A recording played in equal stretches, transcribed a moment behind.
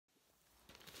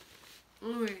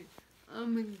Alright,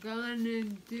 I'm gonna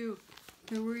do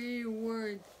 3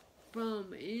 words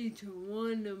from each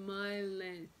one of my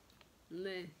list.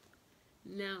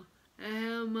 Now, I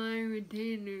have my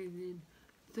retainers in,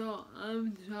 so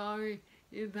I'm sorry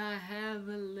if I have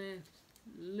a list,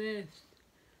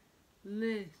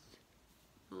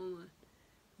 hold on,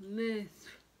 list,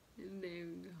 and there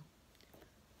we go.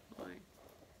 Alright,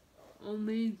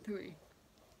 only 3.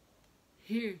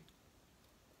 Here,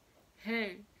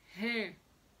 hair,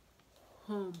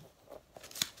 home.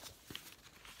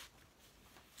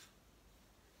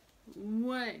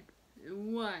 What,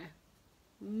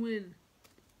 when,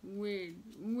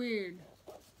 weird.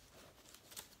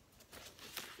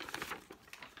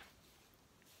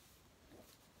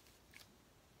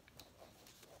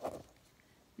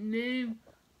 Name,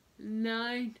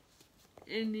 night,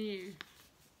 and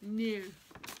near.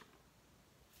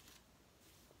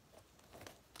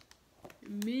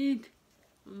 Meet,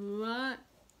 must,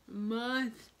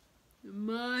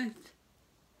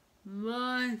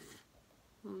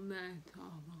 oh that's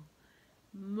awful,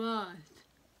 must,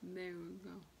 there we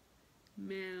go,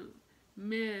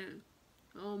 man,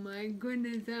 oh my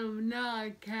goodness, I'm not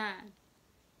a cat,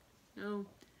 no,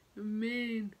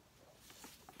 mean,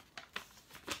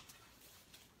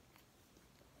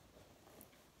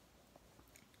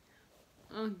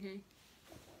 okay.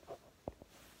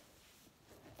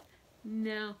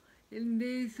 Now,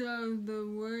 these are the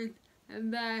words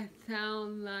that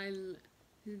sound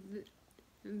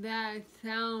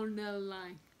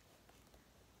alike.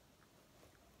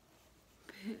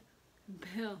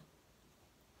 Pill,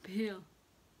 peer,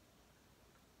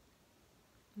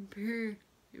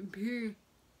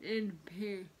 and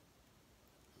peer,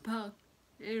 puck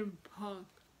and puck.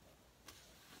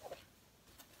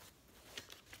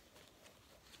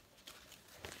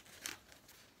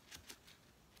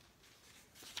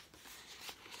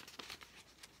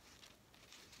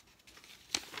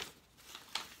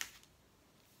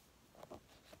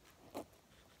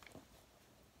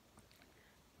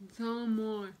 Some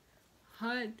more,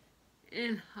 hut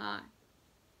and hot,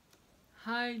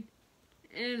 hide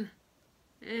and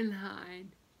hide,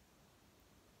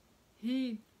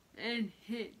 heat and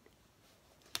hit.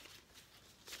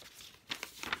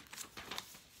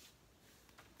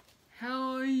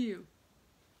 How are you?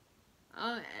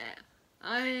 I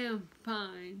am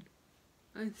fine.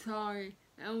 I'm sorry,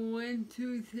 I want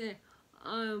to say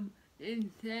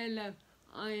instead of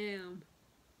I am.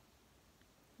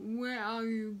 Where are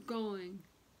you going?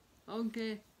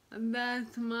 Okay,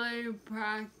 that's my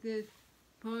practice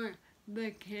for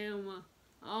the camera.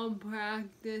 I'll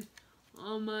practice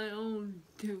on my own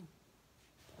too.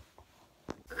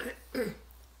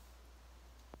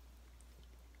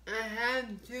 I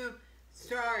have to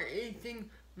start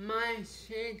eating my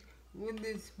shake with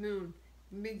a spoon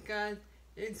because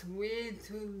it's way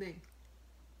too thick.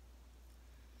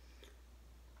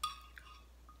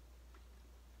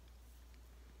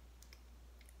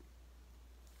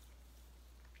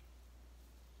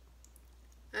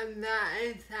 And that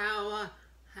is how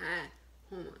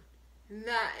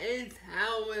that is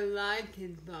how I like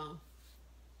it though.